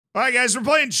All right, guys, we're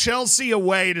playing Chelsea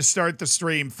away to start the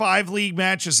stream. 5 league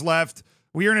matches left.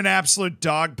 We are in an absolute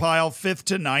dog pile. 5th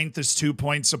to 9th is 2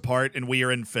 points apart, and we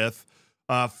are in 5th.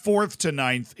 4th to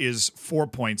 9th is 4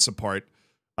 points apart.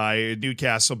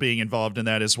 Newcastle being involved in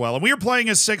that as well. And we are playing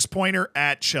a 6-pointer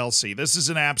at Chelsea. This is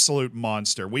an absolute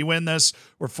monster. We win this.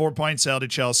 We're 4 points out of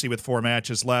Chelsea with 4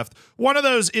 matches left. One of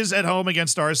those is at home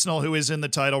against Arsenal, who is in the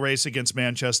title race against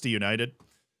Manchester United.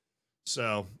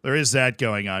 So there is that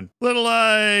going on. Little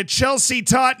Chelsea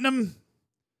Tottenham,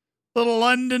 little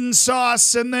London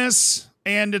sauce in this,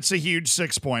 and it's a huge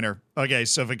 6-pointer. Okay,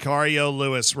 so Vicario,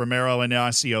 Lewis, Romero,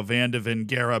 Inacio, Van de Ven,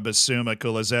 Guerra, Basuma,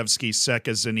 Kulusevski,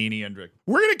 Seka, Zanini, Endrick.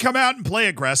 We're going to come out and play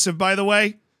aggressive, by the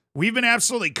way. We've been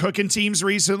absolutely cooking teams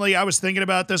recently. I was thinking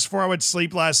about this before I went to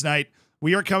sleep last night.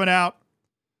 We are coming out.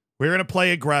 We're going to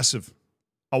play aggressive.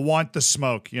 I want the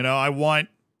smoke. You know, I want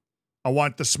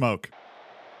the smoke.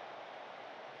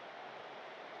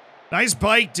 Nice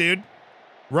bike, dude.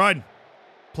 Run.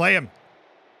 Play him.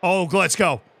 Oh, let's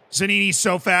go. Zanini's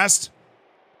so fast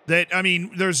that, I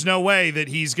mean, there's no way that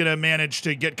he's going to manage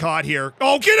to get caught here.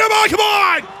 Oh, get him on! Come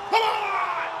on! Come on!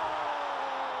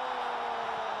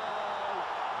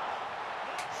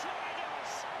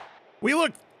 We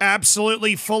look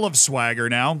absolutely full of swagger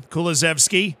now.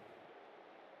 Kulusevski.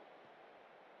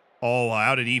 Oh,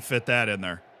 how did he fit that in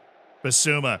there?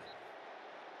 Basuma.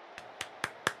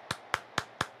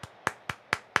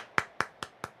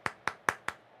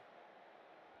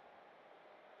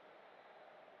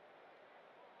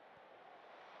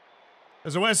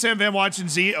 There's a West Ham fan watching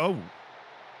Z. Oh.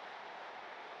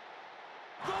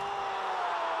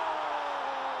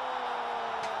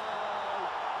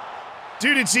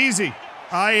 Dude, it's easy.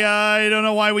 I don't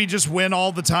know why we just win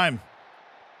all the time.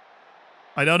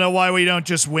 I don't know why we don't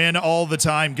just win all the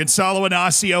time. Gonzalo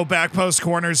Inacio, back post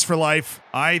corners for life.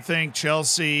 I think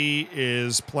Chelsea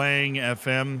is playing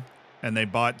FM, and they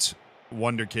bought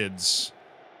Wonder Kids.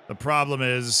 The problem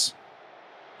is...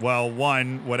 well,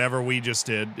 one, whatever we just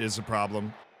did is a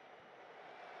problem.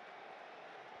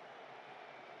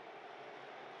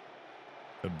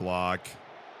 Good block.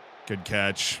 Good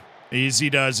catch.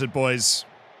 Easy does it, boys.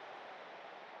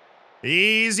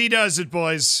 Easy does it,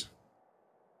 boys.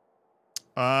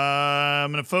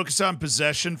 I'm going to focus on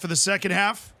possession for the second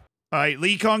half. All right,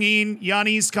 Lee Kong-in,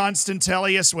 Yanis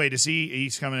Constantelius. Wait, is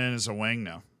he's coming in as a wing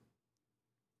now?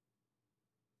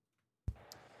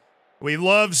 We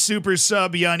love super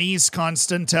sub Yanis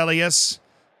Constantelius,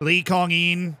 Lee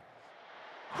Kong-in.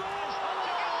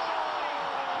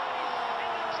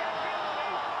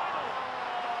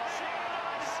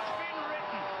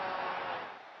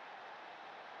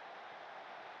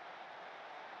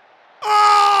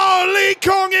 Oh, Lee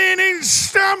Kong-in in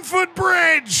Stamford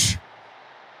Bridge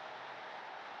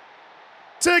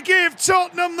to give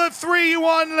Tottenham the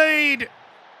 3-1 lead.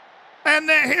 And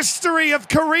the history of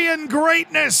Korean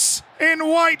greatness in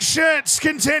white shirts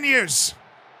continues.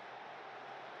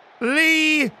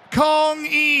 Lee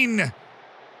Kong-in.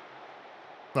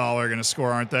 Oh, they're going to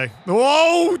score, aren't they?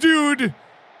 Whoa, dude.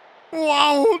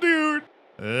 Wow, dude.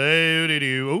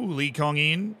 Oh, Lee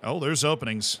Kong-in. Oh, there's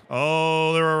openings.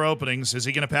 Oh, there are openings. Is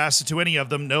he going to pass it to any of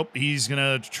them? Nope. He's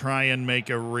going to try and make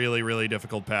a really, really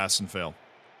difficult pass and fail.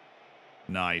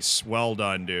 Nice. Well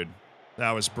done, dude.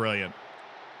 That was brilliant.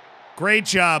 Great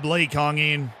job, Lee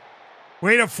Kong-in.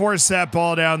 Way to force that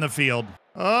ball down the field.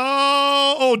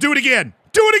 Oh, do it again.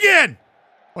 Do it again.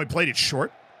 Oh, he played it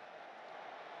short.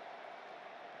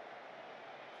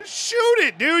 Shoot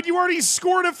it, dude. You already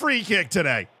scored a free kick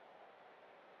today.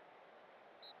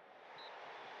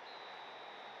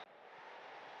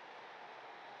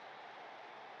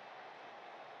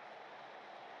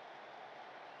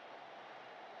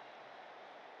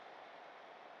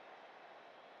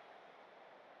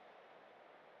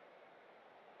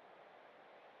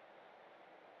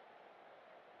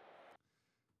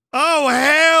 Oh,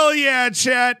 hell yeah,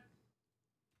 chat.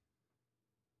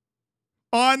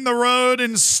 On the road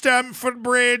in Stamford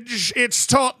Bridge. It's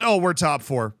top. Oh, we're top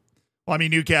 4. Well, I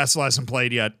mean, Newcastle hasn't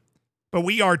played yet, but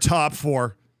we are top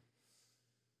 4.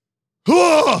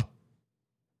 And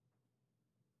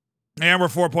we're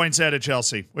 4 points ahead of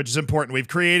Chelsea, which is important. We've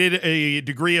created a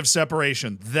degree of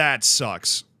separation. That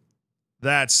sucks.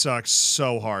 That sucks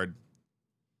so hard.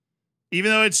 Even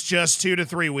though it's just 2 to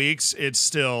 3 weeks, it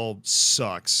still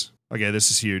sucks. Okay, this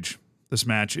is huge. This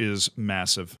match is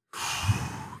massive.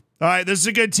 All right, this is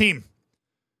a good team.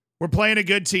 We're playing a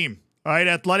good team. All right,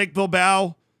 Athletic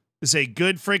Bilbao is a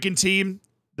good freaking team.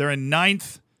 They're in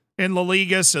 9th in La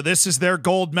Liga, so this is their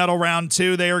gold medal round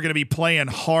 2. They are going to be playing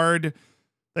hard.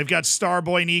 They've got star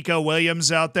boy Nico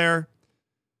Williams out there.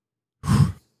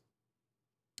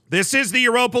 This is the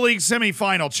Europa League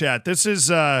semifinal, chat. This is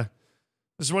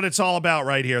what it's all about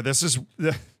right here. This is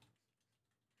the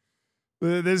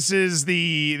this is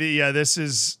the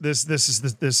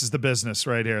business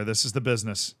right here. This is the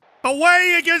business.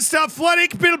 Away against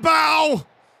Athletic Bilbao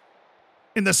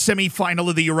in the semifinal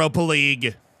of the Europa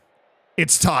League.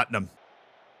 It's Tottenham.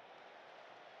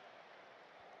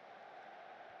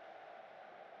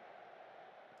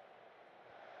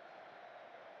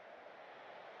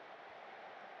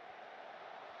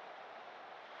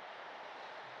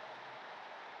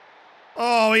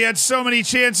 Oh, we had so many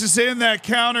chances in that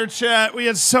counter, chat. We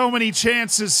had so many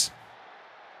chances.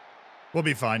 We'll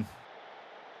be fine.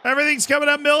 Everything's coming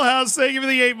up, Millhouse. Thank you for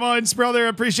the 8 months, brother. I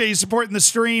appreciate you supporting the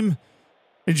stream.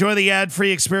 Enjoy the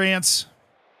ad-free experience.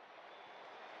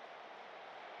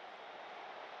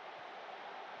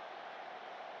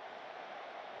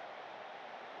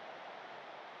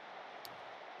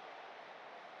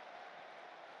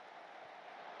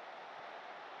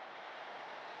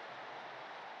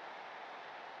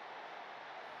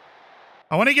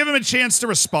 I want to give him a chance to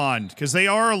respond because they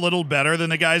are a little better than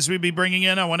the guys we'd be bringing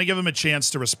in. I want to give him a chance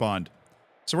to respond.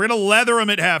 So we're going to leather them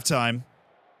at halftime.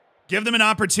 Give them an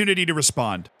opportunity to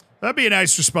respond. That'd be a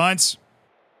nice response.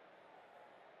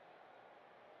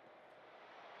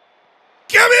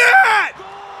 Give me that!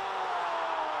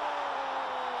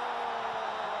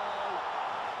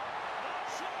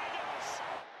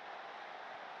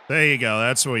 There you go.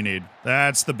 That's what we need.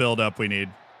 That's the build-up we need.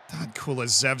 God,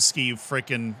 Kulusevski, you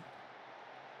frickin'...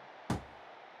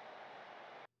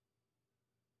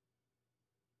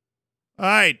 All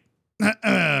right.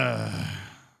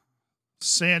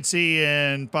 Santi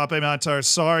and Pape Matar,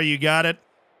 sorry, you got it.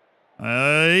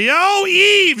 Yo,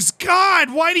 Eves!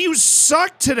 God, why do you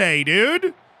suck today,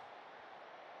 dude?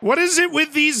 What is it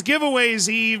with these giveaways,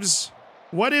 Eves?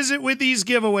 What is it with these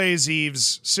giveaways,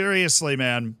 Eves? Seriously,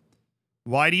 man.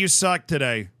 Why do you suck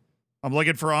today? I'm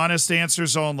looking for honest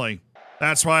answers only.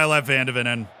 That's why I left Van de Ven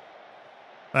in.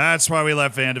 That's why we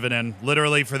left Van de Ven in.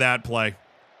 Literally for that play.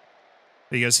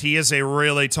 Because he is a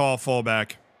really tall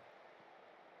fullback.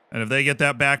 And if they get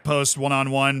that back post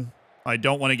one-on-one, I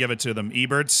don't want to give it to them.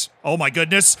 Eberts. Oh my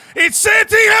goodness. It's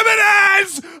Santi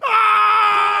Jimenez!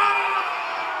 Oh!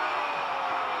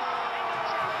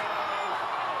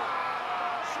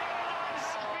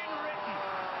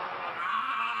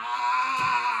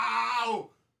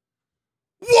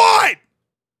 What?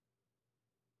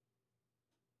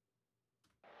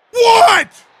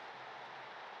 What?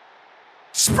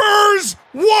 Spurs,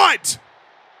 what?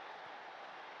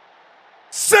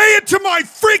 Say it to my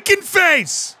freaking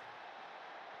face!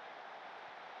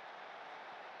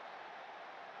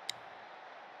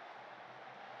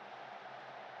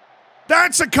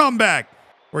 That's a comeback.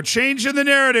 We're changing the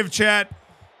narrative, chat.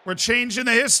 We're changing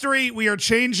the history. We are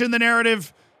changing the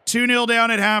narrative. 2-0 down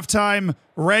at halftime.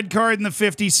 Red card in the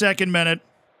 52nd minute.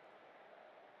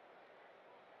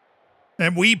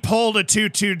 And we pulled a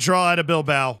 2-2 draw out of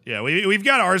Bilbao. Yeah, we've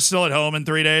got Arsenal at home in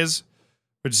 3 days,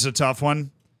 which is a tough one.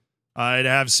 I'd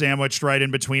have sandwiched right in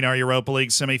between our Europa League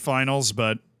semifinals,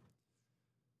 but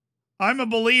I'm a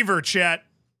believer, chat.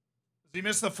 Does he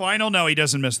miss the final? No, he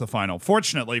doesn't miss the final.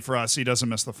 Fortunately for us, he doesn't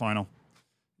miss the final.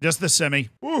 Just the semi.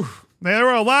 Whew. There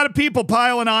were a lot of people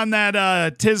piling on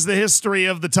that tis the history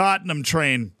of the Tottenham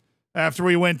train after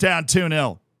we went down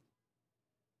 2-0.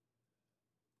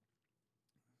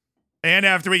 And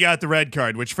after we got the red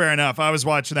card, which fair enough. I was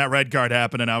watching that red card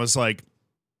happen and I was like,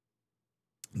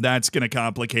 that's going to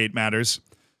complicate matters.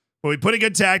 But we put a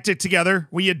good tactic together.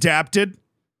 We adapted.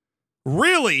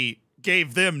 Really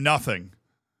gave them nothing.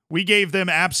 We gave them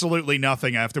absolutely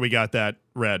nothing after we got that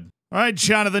red. All right,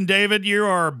 Jonathan David, you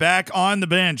are back on the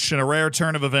bench in a rare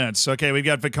turn of events. Okay, we've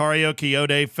got Vicario,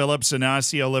 Quixote, Phillips,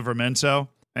 Inacio, Livermento.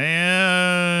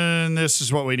 And this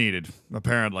is what we needed,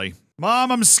 apparently.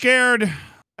 Mom, I'm scared.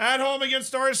 At home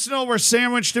against Arsenal, we're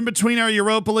sandwiched in between our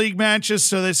Europa League matches,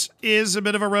 so this is a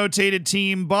bit of a rotated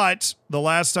team, but the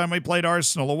last time we played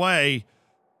Arsenal away,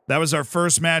 that was our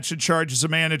first match in charge as a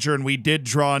manager, and we did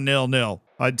draw 0-0.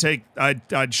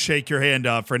 I'd shake your hand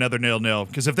off for another 0-0,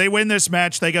 because if they win this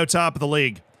match, they go top of the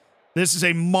league. This is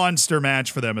a monster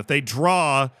match for them. If they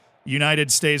draw,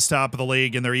 United stays top of the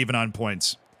league, and they're even on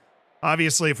points.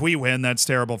 Obviously, if we win, that's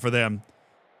terrible for them.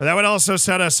 But that would also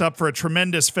set us up for a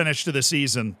tremendous finish to the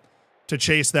season to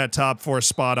chase that top 4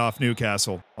 spot off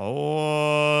Newcastle.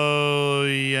 Oh,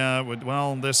 yeah.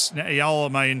 Well, all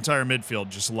of my entire midfield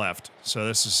just left. So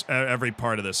this is, every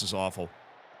part of this is awful.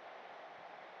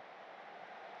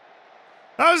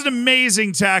 That was an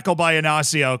amazing tackle by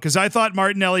Inacio because I thought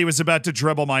Martinelli was about to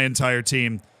dribble my entire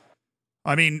team.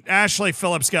 I mean, Ashley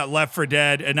Phillips got left for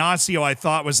dead. Inacio, I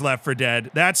thought, was left for dead.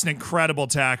 That's an incredible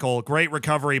tackle. Great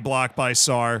recovery block by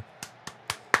Sar.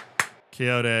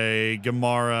 Quixote,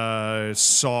 Gamara,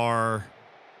 Sar.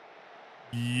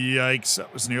 Yikes,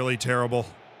 that was nearly terrible.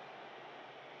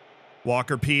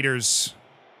 Walker Peters.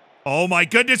 Oh my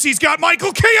goodness, he's got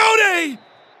Michael Quixote!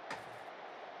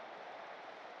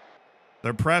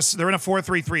 They're in a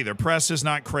 4-3-3. Their press is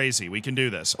not crazy. We can do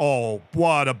this. Oh,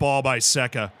 what a ball by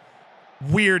Seca.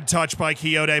 Weird touch by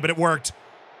Quixote, but it worked.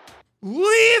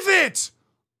 Leave it!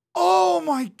 Oh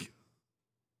my...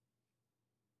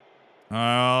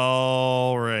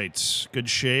 All right. Good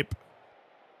shape.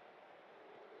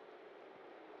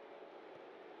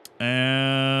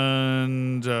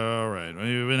 And, all right.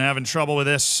 We've been having trouble with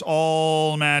this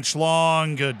all match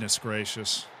long. Goodness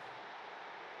gracious.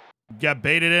 Got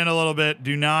baited in a little bit.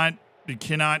 You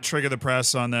cannot trigger the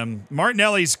press on them.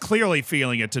 Martinelli's clearly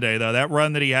feeling it today, though. That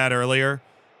run that he had earlier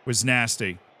was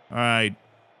nasty. All right.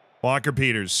 Walker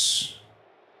Peters.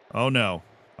 Oh, no.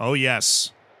 Oh,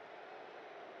 yes.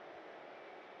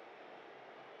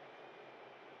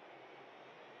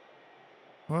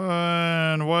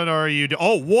 And what are you doing?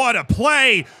 Oh, what a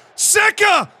play!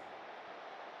 Seca!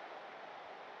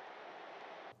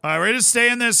 All right, we're going to stay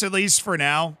in this at least for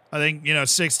now. I think,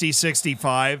 60,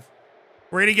 65.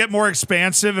 We're going to get more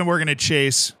expansive, and we're going to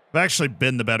chase. We've actually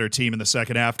been the better team in the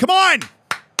second half. Come on!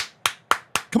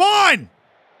 Come on!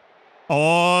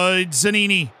 Oh,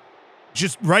 Zanini.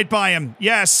 Just right by him.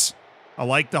 Yes. I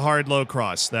like the hard low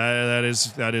cross. That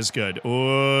is good.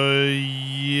 Oh,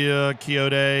 yeah,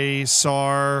 Quixote,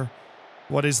 Sar.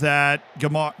 What is that?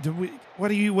 Gamar.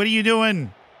 What are you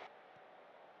doing?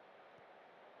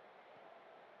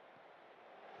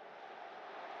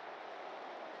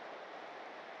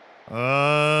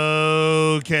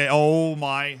 Okay. Oh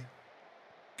my.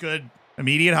 Good.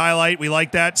 Immediate highlight. We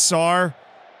like that. Sar.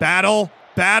 Battle.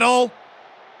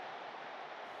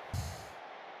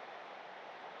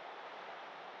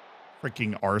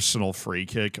 Freaking Arsenal free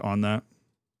kick on that.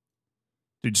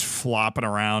 Dude's flopping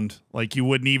around like you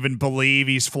wouldn't even believe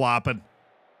he's flopping.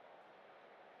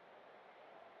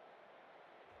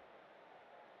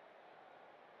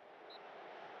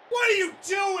 What are you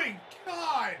doing?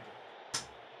 God!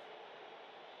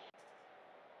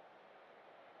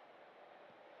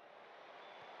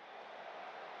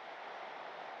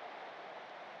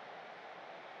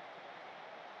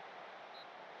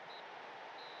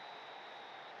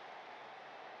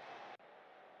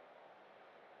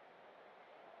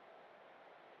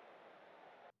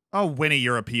 Oh, win a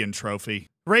European trophy.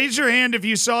 Raise your hand if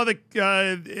you saw the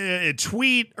a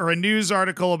tweet or a news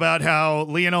article about how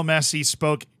Lionel Messi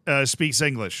speaks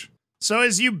English. So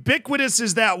as ubiquitous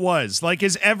as that was, like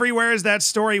as everywhere as that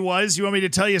story was, you want me to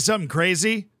tell you something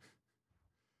crazy?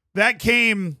 That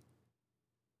came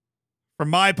from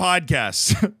my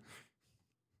podcast.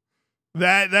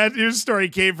 That news story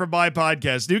came from my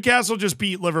podcast. Newcastle just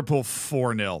beat Liverpool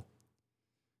 4-0.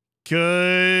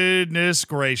 Goodness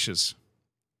gracious.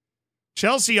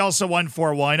 Chelsea also won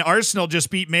 4-1. Arsenal just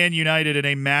beat Man United in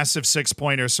a massive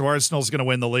 6-pointer, so Arsenal's going to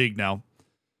win the league now.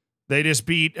 They just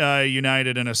beat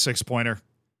United in a 6-pointer.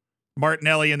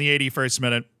 Martinelli in the 81st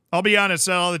minute. I'll be honest,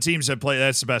 all the teams that play,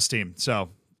 that's the best team, so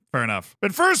fair enough.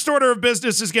 But first order of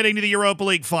business is getting to the Europa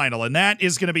League final, and that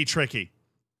is going to be tricky.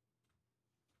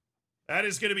 That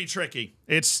is going to be tricky.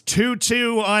 It's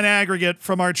 2-2 on aggregate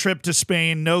from our trip to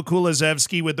Spain. No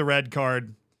Kulusevski with the red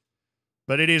card,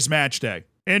 but it is match day.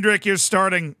 Indrik, you're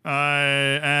starting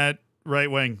at right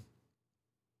wing.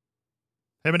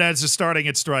 Jimenez is starting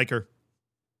at striker.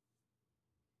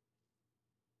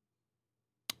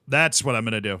 That's what I'm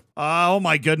going to do. Oh,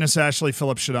 my goodness. Ashley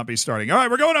Phillips should not be starting. All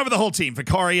right, we're going over the whole team.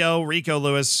 Vicario, Rico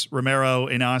Lewis, Romero,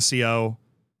 Inacio,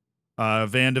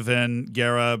 Van de Ven,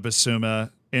 Guerra, Basuma,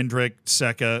 Indrik,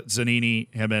 Seca, Zanini,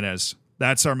 Jimenez.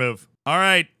 That's our move. All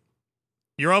right.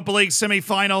 Europa League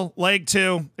semifinal, leg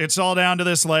 2. It's all down to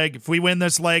this leg. If we win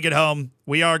this leg at home,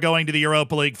 we are going to the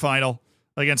Europa League final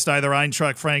against either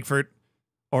Eintracht Frankfurt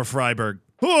or Freiburg.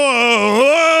 All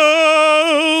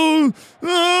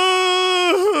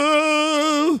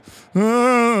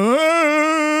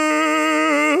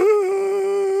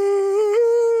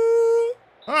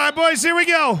right, boys, here we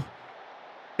go.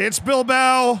 It's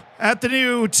Bilbao at the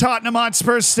new Tottenham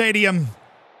Hotspur Stadium.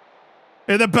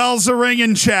 And the bells are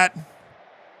ringing, chat.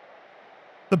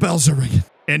 The bells are ringing.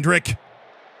 Indrik.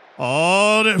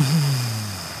 Oh,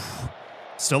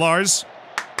 still ours.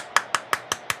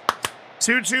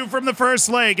 2-2 from the first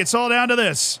leg. It's all down to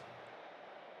this.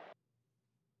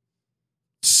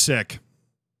 Sick.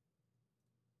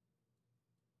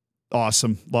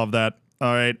 Awesome. Love that.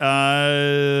 All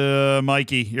right.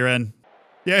 Mikey, you're in.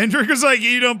 Yeah, Hendrick was like,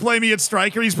 you don't play me at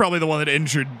striker. He's probably the one that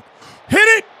injured. Hit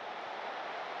it!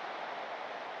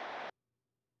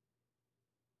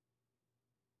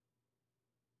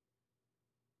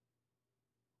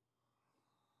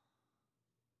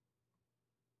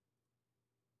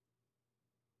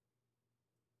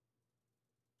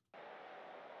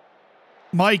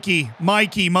 Mikey.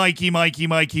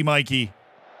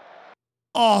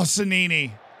 Oh,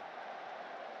 Zanini.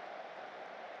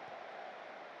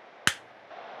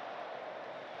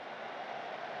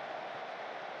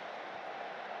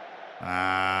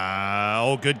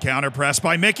 Oh, good counter press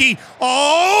by Mickey.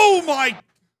 Oh, my.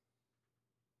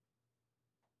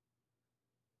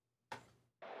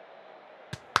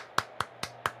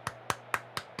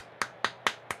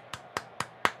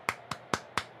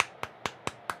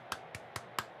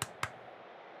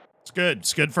 It's good.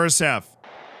 It's good first half.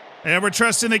 And we're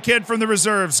trusting the kid from the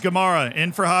reserves, Gamara,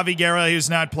 in for Javi Guerra, who's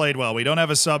not played well. We don't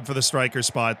have a sub for the striker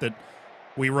spot that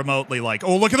we remotely like.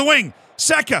 Oh, look at the wing.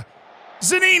 Seka.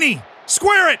 Zanini.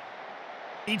 Square it.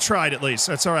 He tried at least.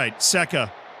 That's all right.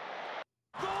 Seka.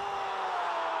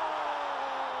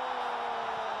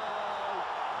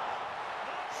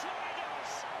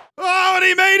 Oh, and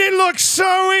he made it look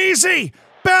so easy.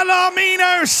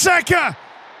 Bellarmino Seka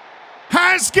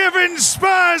has given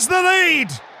Spurs the lead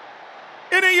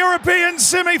in a European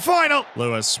semi-final.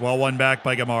 Lewis, well won back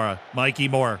by Gamara. Mikey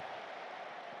Moore.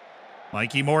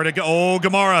 Mikey Moore to go. Oh,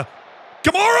 Gamara.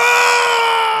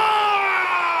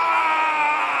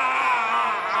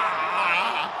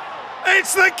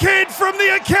 It's the kid from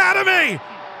the academy.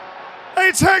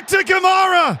 It's Hector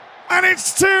Gamara, and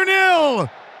it's 2-0.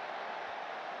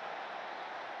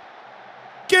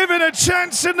 Given a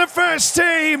chance in the first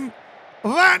team,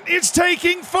 that is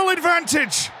taking full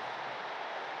advantage.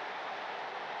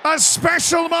 A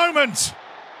special moment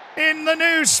in the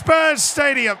new Spurs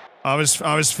stadium. I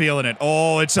was feeling it.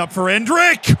 Oh, it's up for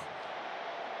Hendrick.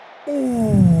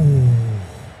 Ooh.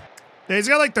 Yeah, he's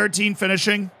got like 13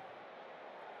 finishing.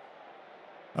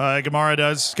 Gamara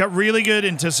does. He's got really good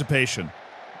anticipation,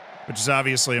 which is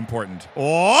obviously important.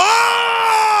 Oh!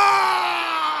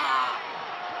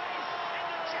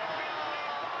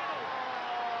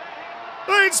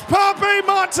 It's Pape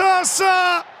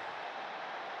Matassa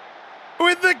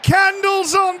with the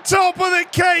candles on top of the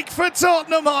cake for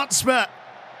Tottenham Hotspur.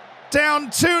 Down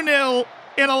 2-0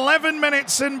 in 11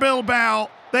 minutes in Bilbao.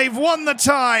 They've won the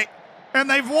tie, and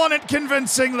they've won it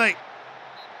convincingly.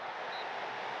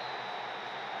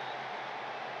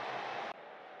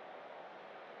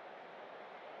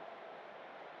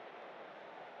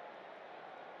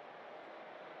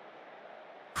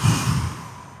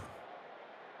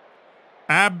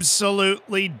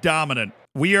 Absolutely dominant.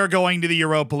 We are going to the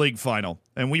Europa League final,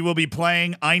 and we will be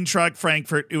playing Eintracht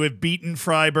Frankfurt, who have beaten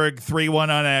Freiburg 3-1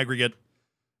 on aggregate.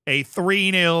 A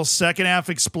 3-0 second half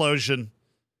explosion.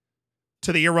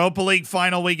 To the Europa League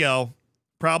final we go.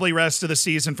 Probably rest of the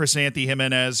season for Santi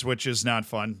Jimenez, which is not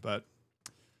fun, but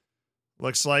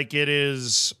looks like it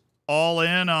is all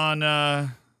in on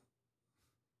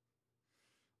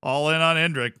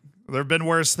Hendrick. There have been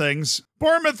worse things.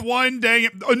 Bournemouth won, dang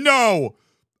it. Oh, no!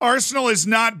 Arsenal is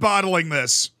not bottling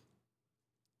this.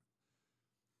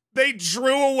 They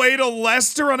drew away to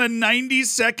Leicester on a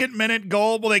 92nd minute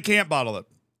goal. Well, they can't bottle it.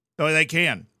 Oh, they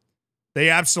can. They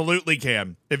absolutely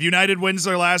can. If United wins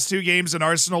their last two games and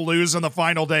Arsenal lose on the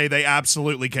final day, they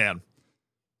absolutely can.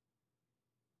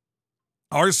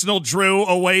 Arsenal drew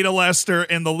away to Leicester,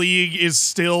 and the league is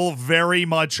still very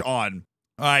much on.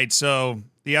 All right, so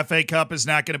the FA Cup is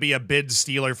not going to be a bid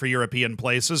stealer for European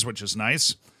places, which is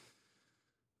nice.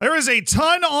 There is a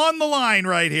ton on the line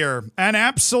right here. An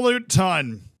absolute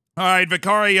ton. All right,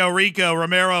 Vicario, Rico,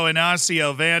 Romero,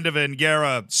 Inacio, Van de Ven,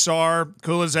 Guerra, Sar,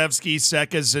 Kulusevski,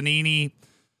 Seka, Zanini,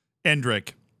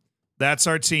 Hendrick. That's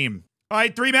our team. All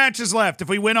right, 3 matches left. If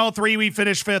we win all 3, we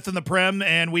finish 5th in the Prem,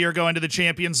 and we are going to the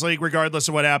Champions League regardless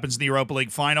of what happens in the Europa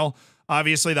League final.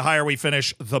 Obviously, the higher we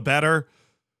finish, the better.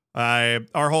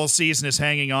 Our whole season is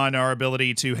hanging on our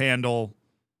ability to handle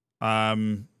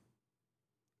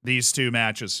these 2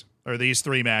 matches, or these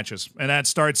 3 matches. And that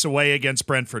starts away against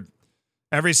Brentford.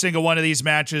 Every single one of these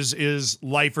matches is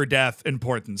life or death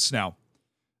importance now.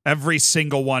 Every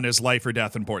single one is life or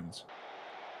death importance.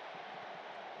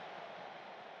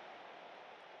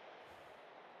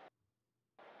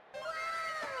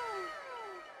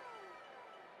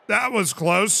 That was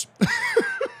close.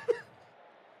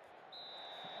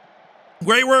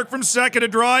 Great work from Seka to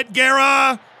draw it.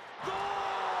 Guerra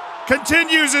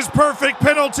continues his perfect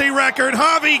penalty record.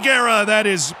 Javi Guerra, that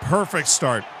is perfect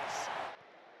start.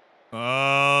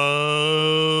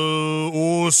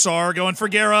 Ooh, Sar going for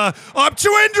Guerra. Up to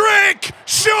Hendrick!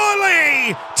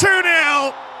 Surely!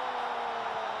 2-0!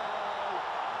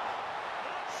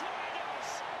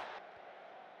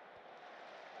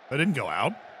 That didn't go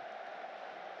out.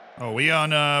 Oh, we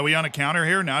on a counter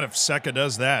here? Not if Seka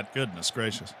does that. Goodness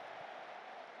gracious.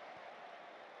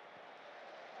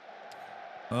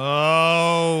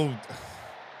 Oh.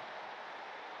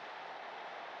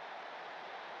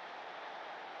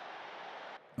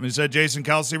 He said Jason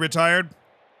Kelsey retired.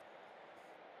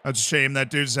 That's a shame. That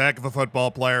dude's a heck of a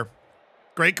football player.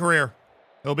 Great career.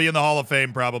 He'll be in the Hall of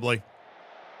Fame probably.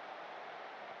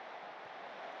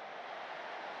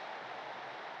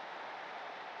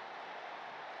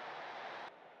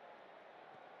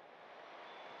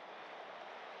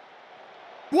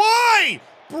 Why?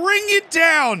 Bring it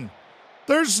down.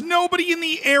 There's nobody in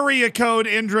the area code,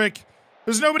 Hendrick.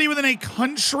 There's nobody within a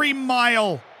country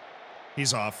mile.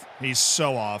 He's off. He's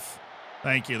so off.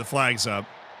 Thank you. The flag's up.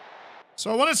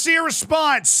 So I want to see a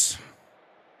response.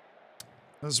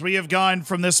 As we have gone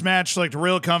from this match looked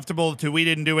real comfortable to we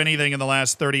didn't do anything in the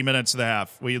last 30 minutes of the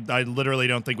half. I literally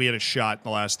don't think we had a shot in the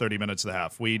last 30 minutes of the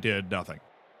half. We did nothing.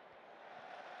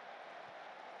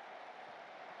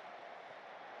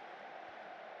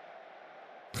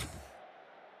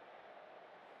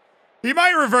 He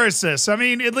might reverse this. I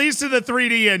mean, at least in the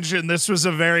 3D engine, this was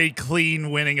a very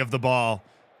clean winning of the ball.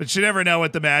 But you never know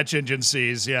what the match engine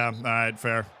sees. Yeah, all right,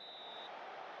 fair.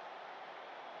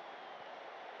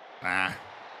 A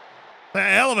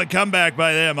hell of a comeback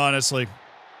by them, honestly.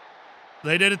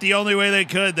 They did it the only way they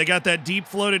could. They got that deep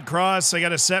floated cross. They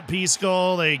got a set piece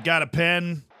goal. They got a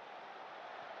pen.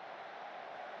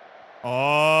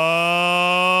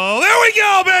 Oh, there we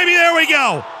go, baby. There we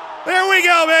go. There we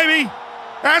go, baby.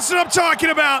 That's what I'm talking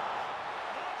about.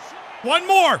 One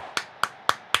more.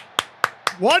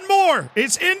 One more.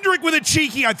 It's Hendrick with a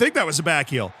cheeky. I think that was a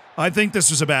back heel. I think this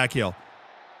was a back heel.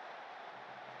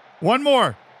 One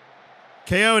more.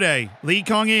 Coyote. Lee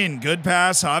Kong in. Good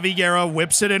pass. Javi Guerra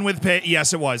whips it in with pit.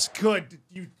 Yes, it was. Good.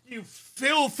 You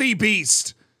filthy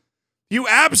beast. You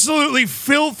absolutely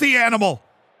filthy animal.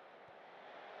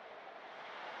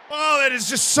 Oh, that is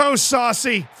just so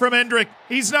saucy from Hendrick.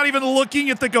 He's not even looking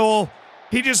at the goal.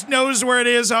 He just knows where it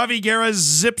is. Javi Guerra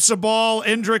zips a ball.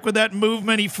 Hendrick with that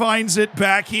movement. He finds it.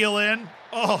 Back heel in.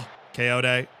 Oh,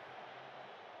 Coyote.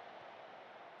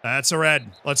 That's a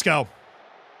red. Let's go.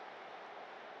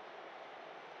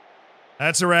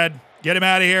 That's a red. Get him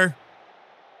out of here.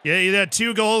 Yeah, he had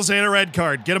 2 goals and a red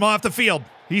card. Get him off the field.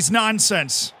 He's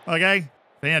nonsense. Okay?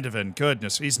 Vandeven,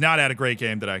 goodness. He's not had a great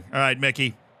game today. All right,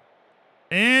 Mickey.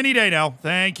 Any day now.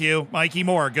 Thank you. Mikey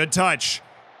Moore. Good touch.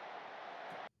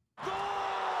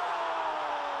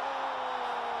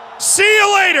 See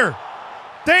you later.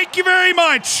 Thank you very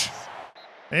much.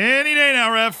 Any day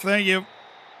now, ref. Thank you.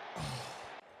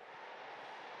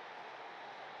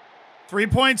 3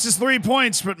 points is 3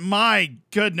 points, but my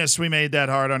goodness, we made that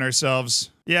hard on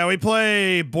ourselves. Yeah, we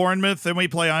play Bournemouth, then we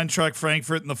play Eintracht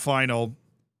Frankfurt in the final,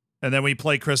 and then we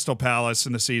play Crystal Palace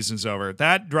and the season's over.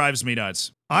 That drives me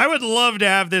nuts. I would love to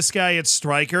have this guy at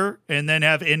striker and then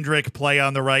have Hendrick play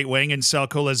on the right wing and sell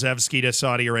Kulusevski to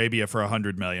Saudi Arabia for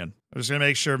 $100 million. I'm just going to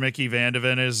make sure Mickey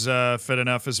Vandeven is fit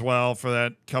enough as well for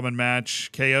that coming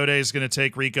match. Coyote is going to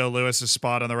take Rico Lewis's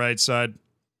spot on the right side.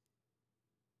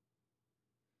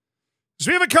 So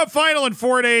we have a cup final in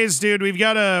 4 days, dude. We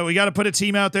got to put a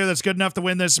team out there that's good enough to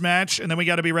win this match, and then we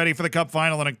got to be ready for the cup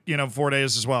final in 4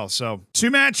 days as well. So 2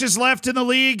 matches left in the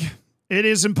league. It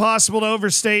is impossible to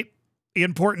overstate the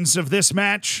importance of this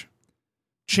match.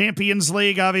 Champions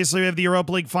League, obviously we have the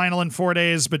Europa League final in 4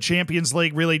 days, but Champions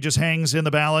League really just hangs in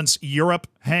the balance. Europe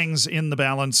hangs in the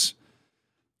balance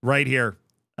right here.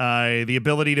 The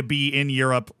ability to be in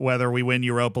Europe, whether we win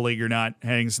Europa League or not,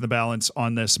 hangs in the balance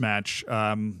on this match.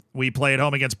 We play at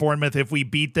home against Bournemouth. If we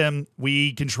beat them,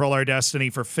 we control our destiny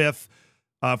for 5th.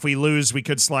 If we lose, we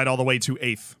could slide all the way to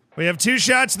 8th. We have 2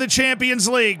 shots at the Champions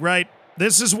League, right?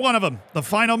 This is one of them. The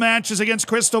final match is against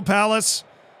Crystal Palace.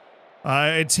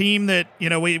 A team that,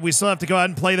 we still have to go out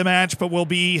and play the match, but we'll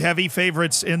be heavy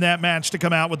favorites in that match to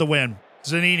come out with the win.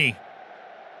 Zanini.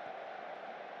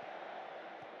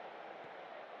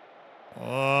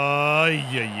 Oh,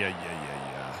 yeah.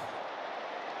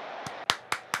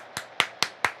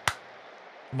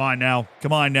 Come on now.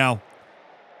 Come on now.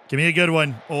 Give me a good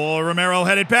one. Oh, Romero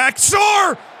headed back.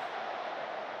 Sar!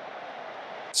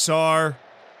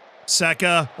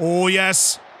 Seka. Oh,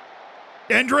 yes.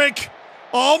 Hendrick.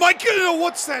 Oh, my goodness.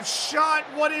 What's that shot?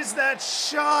 What is that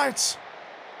shot?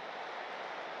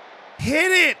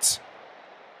 Hit it.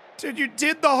 Dude, you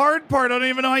did the hard part. I don't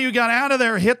even know how you got out of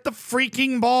there. Hit the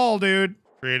freaking ball, dude.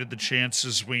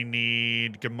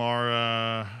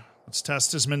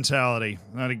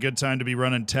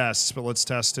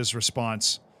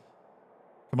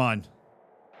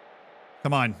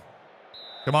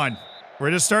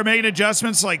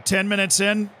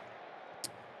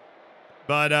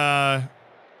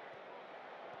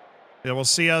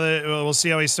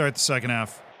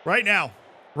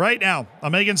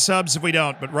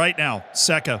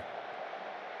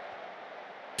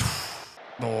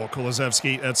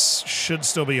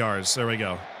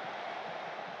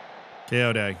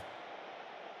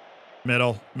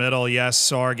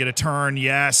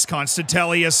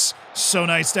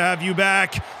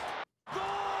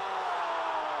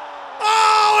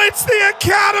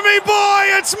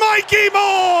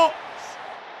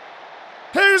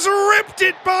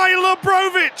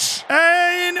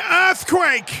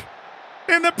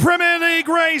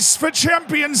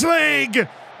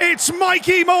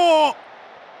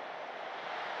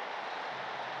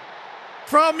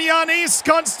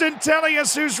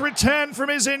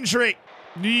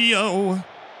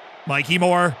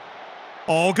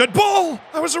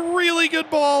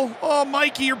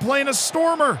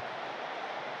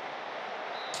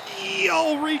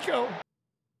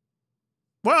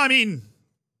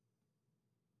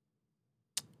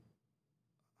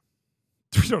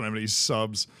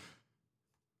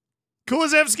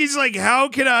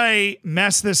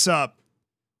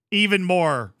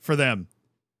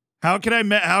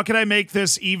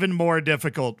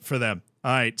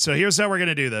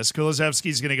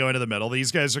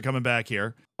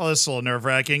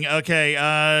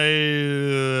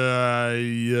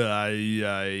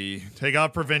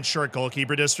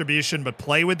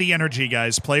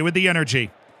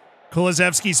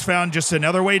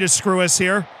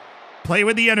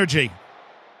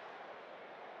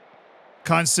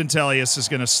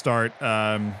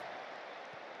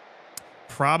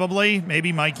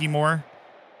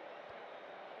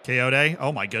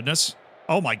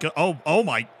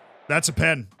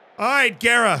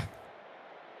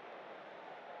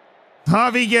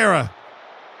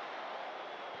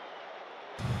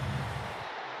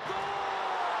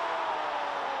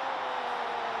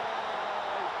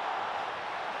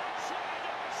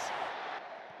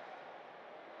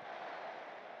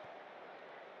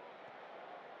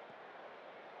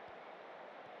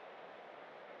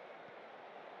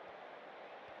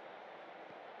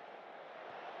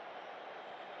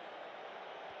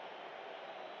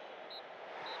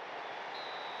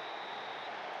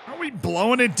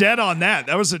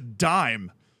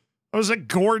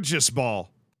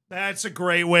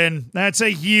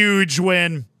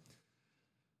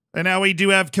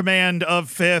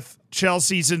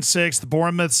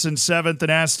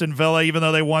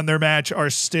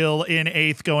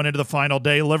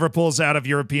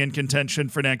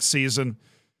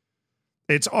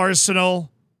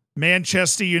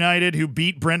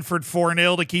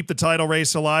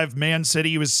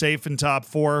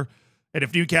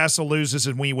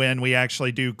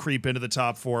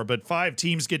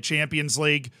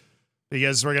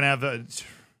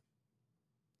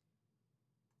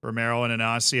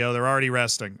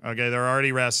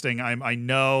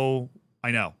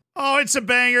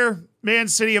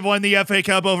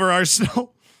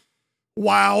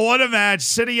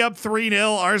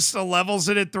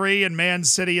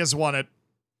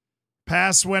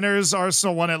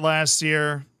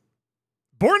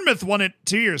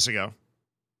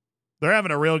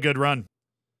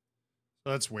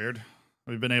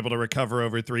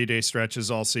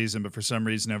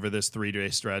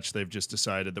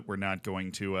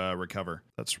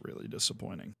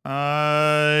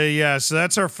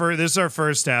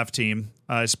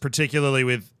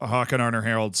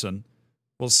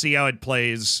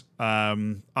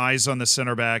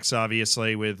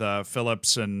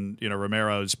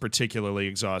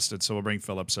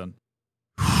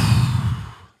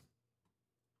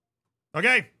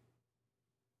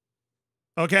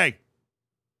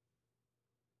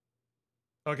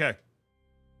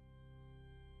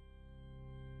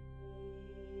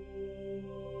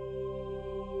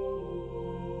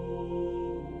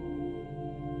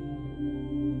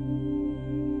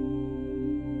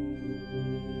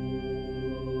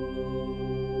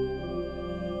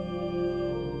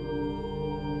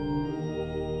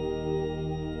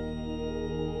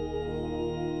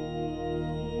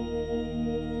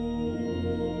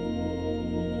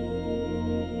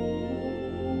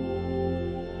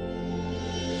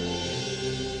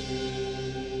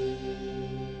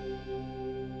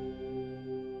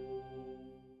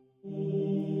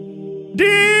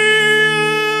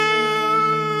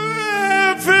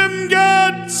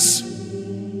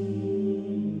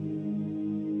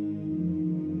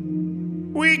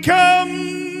 We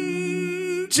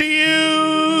come to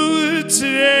you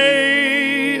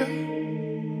today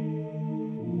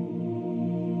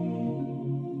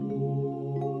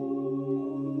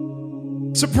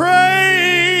to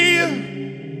pray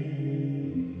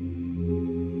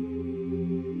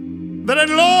that at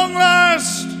long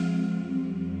last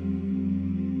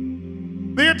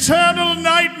the eternal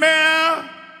nightmare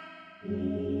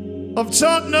of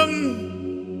Tottenham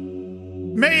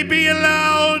may be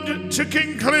allowed to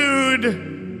conclude.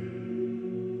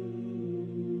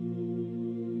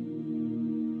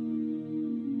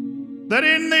 That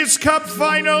in this cup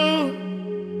final,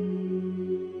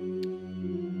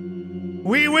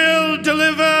 we will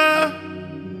deliver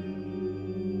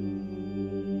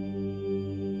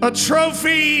a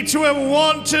trophy to a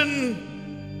wanton,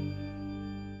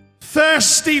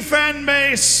 thirsty fan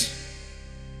base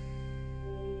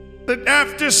that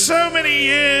after so many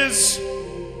years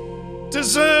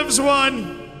deserves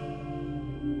one.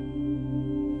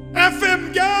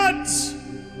 FM gods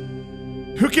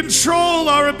who control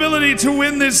our ability to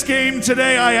win this game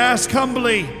today, I ask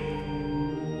humbly,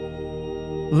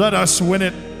 let us win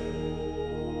it.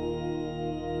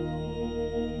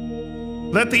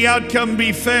 Let the outcome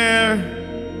be fair,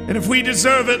 and if we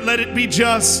deserve it, let it be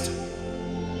just.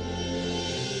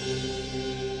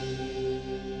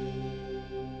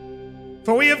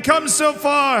 For we have come so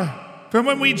far from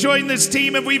when we joined this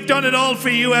team, and we've done it all for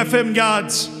you, FM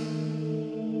gods.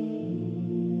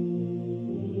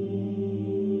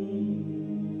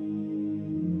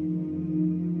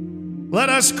 Let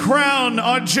us crown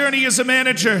our journey as a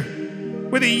manager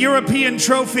with a European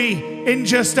trophy in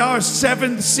just our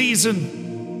 7th season.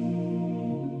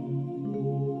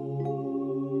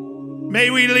 May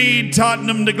we lead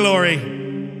Tottenham to glory.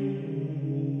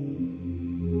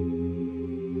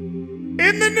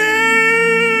 In the name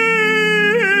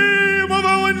of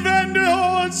Owen van der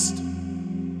Horst,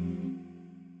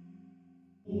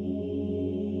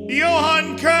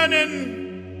 Johan Kernen,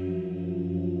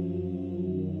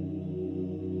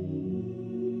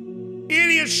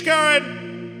 Elias Skarret,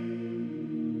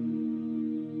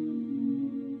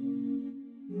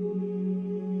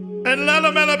 and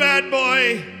Lalamela Bad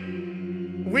Boy,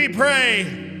 we pray.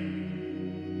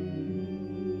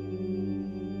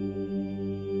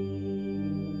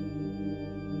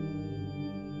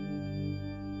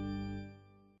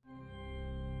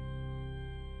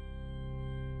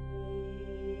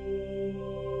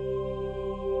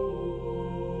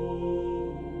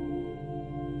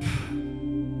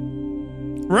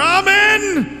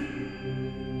 Ramen!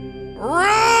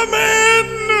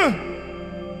 Ramen!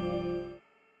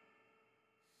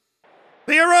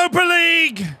 The Europa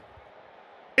League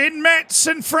in Metz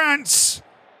and France.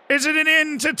 Is it an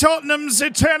end to Tottenham's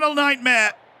eternal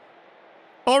nightmare?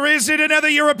 Or is it another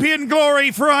European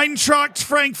glory for Eintracht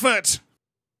Frankfurt?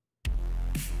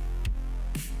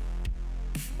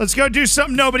 Let's go do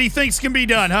something nobody thinks can be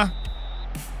done, huh?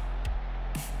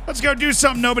 Let's go do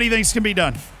something nobody thinks can be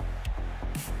done.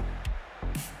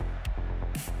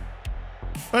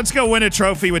 Let's go win a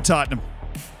trophy with Tottenham.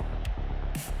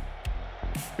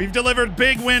 We've delivered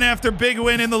big win after big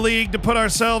win in the league to put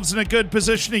ourselves in a good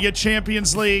position to get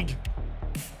Champions League.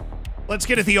 Let's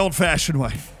get it the old-fashioned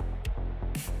way.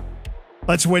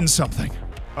 Let's win something.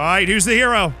 All right, who's the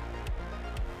hero?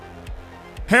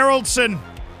 Haraldson.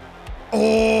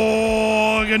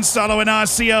 Oh, Gonzalo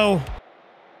Inacio.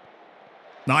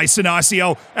 Nice,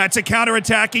 Inacio. That's a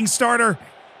counter-attacking starter.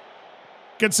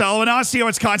 Gonzalo Inacio,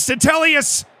 it's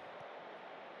Constantelius.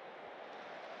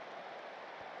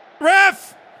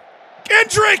 Ref!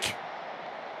 Kendrick!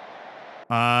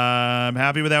 I'm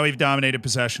happy with how we've dominated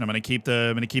possession. I'm gonna keep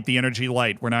the energy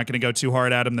light. We're not gonna go too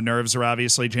hard at him. The nerves are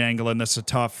obviously jangling. This is a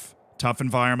tough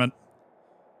environment.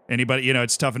 Anybody, you know,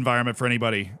 it's a tough environment for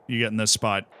anybody you get in this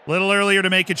spot. A little earlier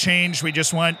to make a change. We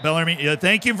just went Bellarmino.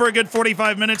 Thank you for a good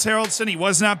 45 minutes, Haraldson. He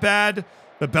was not bad.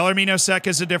 But Bellarmino Sec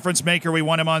is a difference maker. We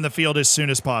want him on the field as soon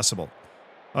as possible.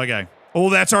 Okay. Oh,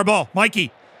 that's our ball.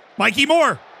 Mikey. Mikey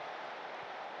Moore.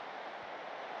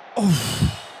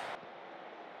 Oh.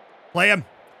 Play him.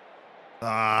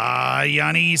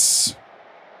 Yanis.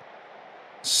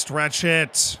 Stretch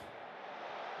it.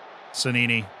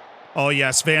 Sanini. Oh,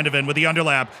 yes. Van de Ven with the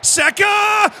underlap. Secca!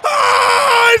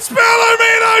 Oh, it's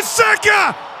Bellarmino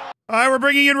Secca! All right, we're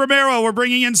bringing in Romero. We're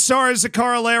bringing in Sars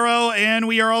Carolero, and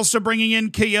we are also bringing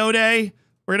in Coyote.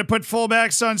 We're going to put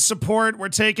fullbacks on support. We're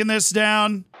taking this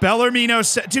down.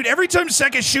 Bellarmino. Dude, every time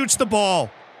Secca shoots the ball,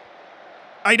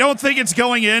 I don't think it's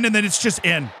going in, and then it's just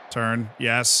in. Turn.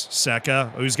 Yes.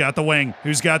 Secca. Who's got the wing?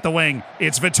 Who's got the wing?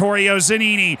 It's Vittorio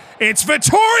Zanini. It's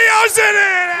Vittorio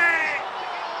Zanini!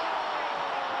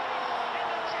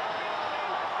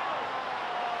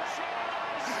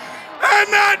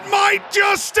 might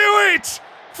just do it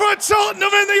for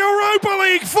Tottenham in the Europa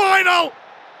League final.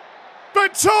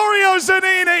 Vittorio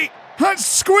Zanini has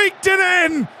squeaked it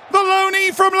in. The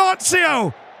loanee from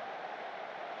Lazio.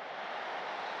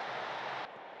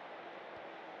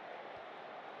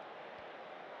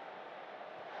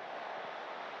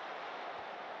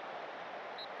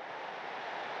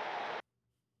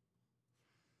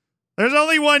 There's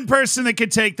only one person that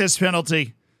could take this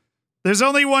penalty. There's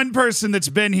only one person that's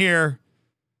been here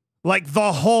like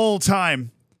the whole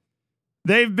time.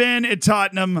 They've been at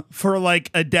Tottenham for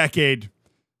like a decade.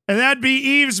 And that'd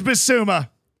be Yves Bissouma.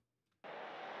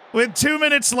 With 2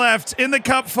 minutes left in the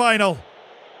cup final.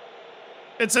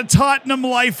 It's a Tottenham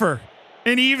lifer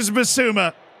in Yves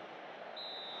Bissouma.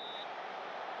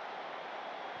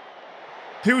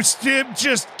 Who's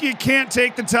just, you can't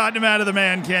take the Tottenham out of the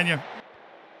man, can you?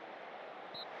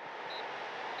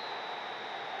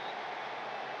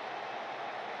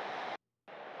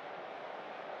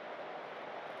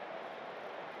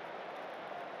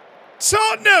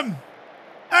 Tottenham,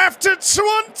 after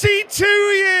 22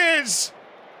 years,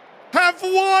 have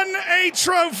won a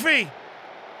trophy.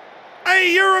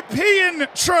 A European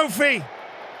trophy.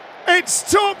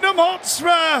 It's Tottenham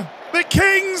Hotspur, the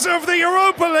kings of the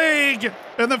Europa League.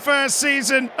 In the first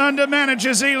season under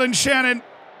manager Zeeland Shannon,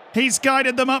 he's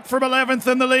guided them up from 11th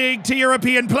in the league to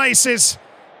European places.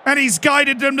 And he's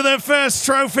guided them to their first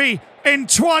trophy in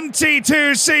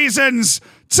 22 seasons.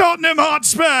 Tottenham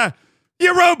Hotspur,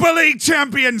 Europa League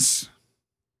champions.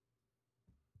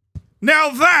 Now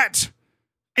that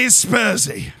is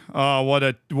Spursy. Oh,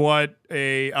 that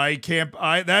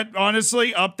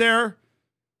honestly up there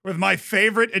with my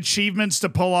favorite achievements to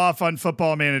pull off on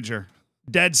Football Manager.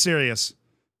 Dead serious.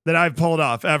 That I've pulled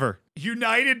off ever.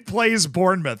 United plays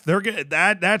Bournemouth. They're good.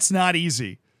 That's not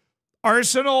easy.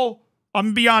 Arsenal, I'm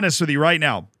gonna be honest with you right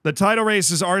now. The title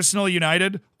race is Arsenal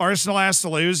United. Arsenal has to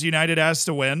lose, United has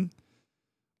to win.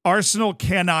 Arsenal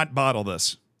cannot bottle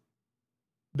this.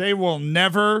 They will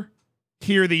never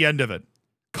hear the end of it.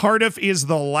 Cardiff is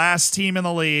the last team in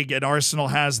the league, and Arsenal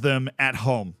has them at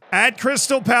home. At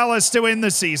Crystal Palace to win the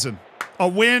season. A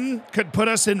win could put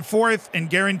us in 4th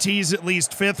and guarantees at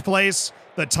least 5th place.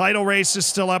 The title race is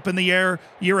still up in the air.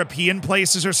 European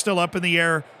places are still up in the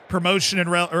air. Promotion and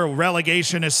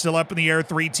relegation is still up in the air.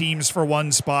 3 teams for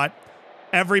 1 spot.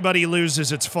 Everybody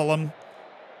loses, it's Fulham.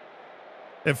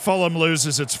 If Fulham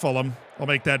loses, it's Fulham. I'll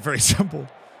make that very simple.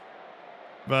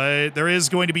 But there is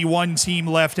going to be 1 team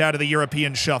left out of the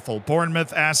European shuffle.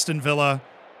 Bournemouth, Aston Villa,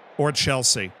 or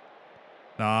Chelsea.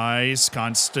 Nice.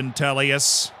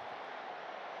 Constantelius.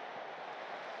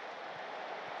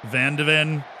 Van de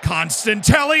Ven.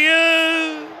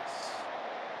 Constantelius!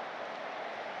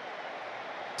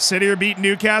 City are beating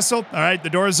Newcastle. All right,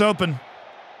 the door is open.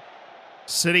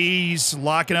 City's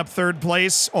locking up 3rd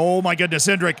place. Oh, my goodness,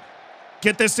 Hendrick.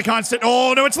 Get this to Constant.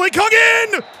 Oh, no, it's Lee Kung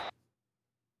In!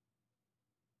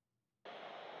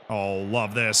 Oh,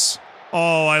 love this.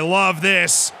 Oh, I love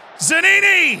this.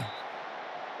 Zanini!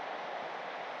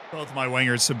 Both my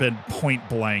wingers have been point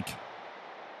blank.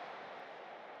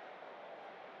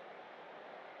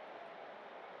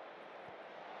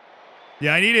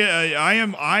 Yeah, I need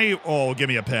it. Oh, give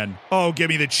me a pen. Oh, give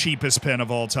me the cheapest pen of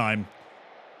all time.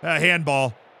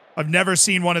 Handball. I've never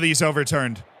seen one of these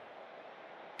overturned.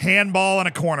 Handball in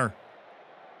a corner.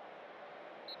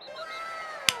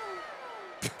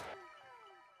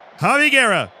 Javi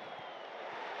Guerra.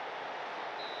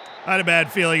 I had a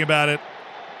bad feeling about it.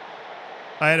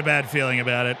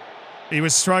 He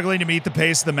was struggling to meet the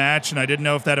pace of the match, and I didn't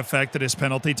know if that affected his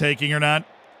penalty taking or not.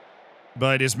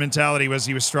 But his mentality was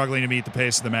he was struggling to meet the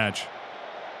pace of the match.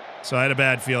 So I had a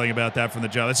bad feeling about that from the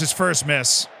jump. It's his first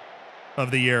miss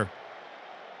of the year.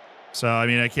 So, I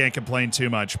mean, I can't complain too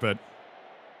much, but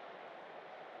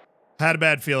had a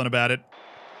bad feeling about it.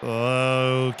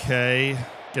 Okay.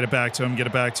 Get it back to him.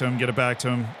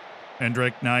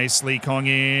 Hendrick, nice. Lee Kong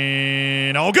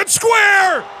in. Oh, good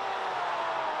square!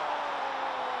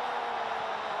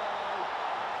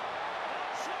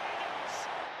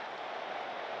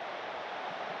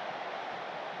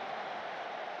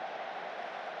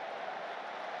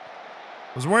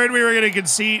 I was worried we were going to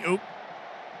concede. Oh,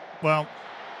 well. I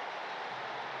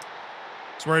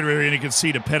was worried we were going to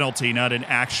concede a penalty, not an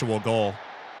actual goal.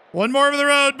 One more for the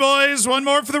road, boys. One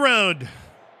more for the road.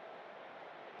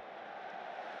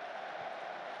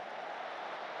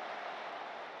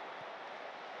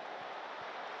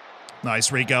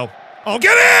 Nice, Rico. Oh,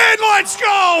 get in! Let's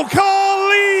go! Call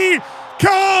Lee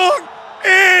Kong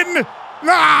in!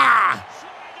 Ah!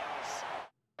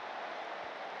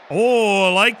 Oh,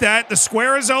 I like that. The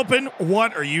square is open.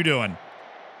 What are you doing?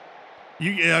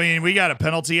 I mean, we got a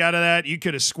penalty out of that. You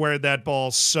could have squared that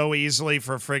ball so easily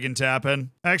for a friggin'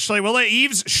 tap-in. Actually, we'll let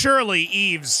Eves. Surely.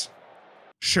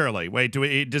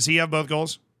 Wait, does he have both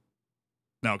goals?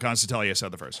 No, Constantelius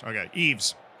had the first. Okay,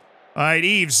 Eves. All right,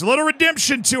 Eves. A little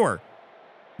redemption tour.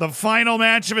 The final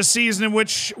match of a season in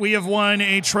which we have won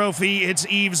a trophy. It's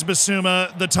Eves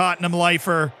Bissouma, the Tottenham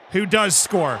lifer, who does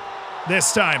score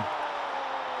this time.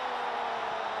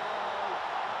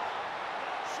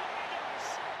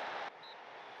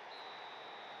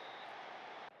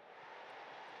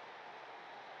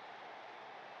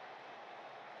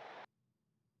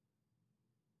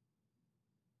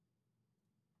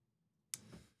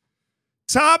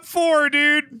 Top 4,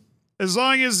 dude. As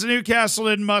long as Newcastle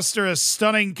didn't muster a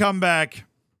stunning comeback.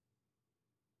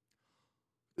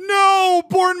 No,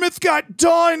 Bournemouth got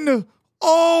done.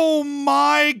 Oh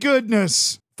my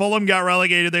goodness. Fulham got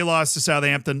relegated. They lost to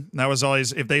Southampton. That was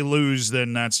always, if they lose,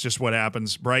 then that's just what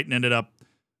happens. Brighton ended up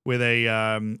with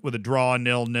a draw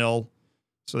 0-0.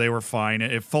 So they were fine.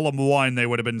 If Fulham won, they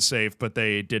would have been safe, but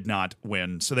they did not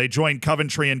win. So they joined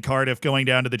Coventry and Cardiff going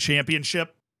down to the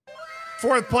championship.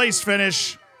 4th place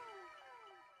finish.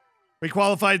 We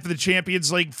qualified for the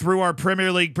Champions League through our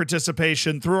Premier League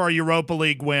participation, through our Europa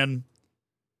League win.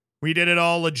 We did it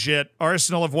all legit.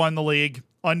 Arsenal have won the league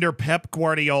under Pep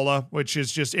Guardiola, which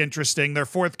is just interesting. Their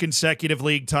 4th consecutive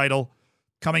league title,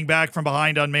 coming back from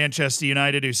behind on Manchester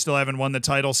United, who still haven't won the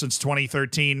title since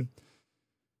 2013.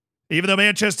 Even though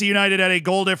Manchester United had a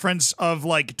goal difference of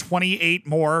like 28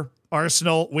 more,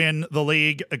 Arsenal win the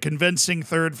league, a convincing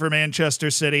 3rd for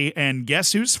Manchester City, and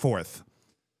guess who's 4th?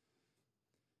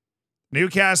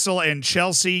 Newcastle and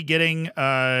Chelsea getting,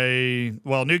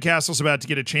 well, Newcastle's about to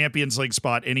get a Champions League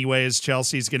spot anyways.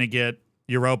 Chelsea's going to get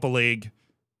Europa League,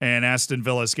 and Aston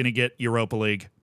Villa's going to get Europa League.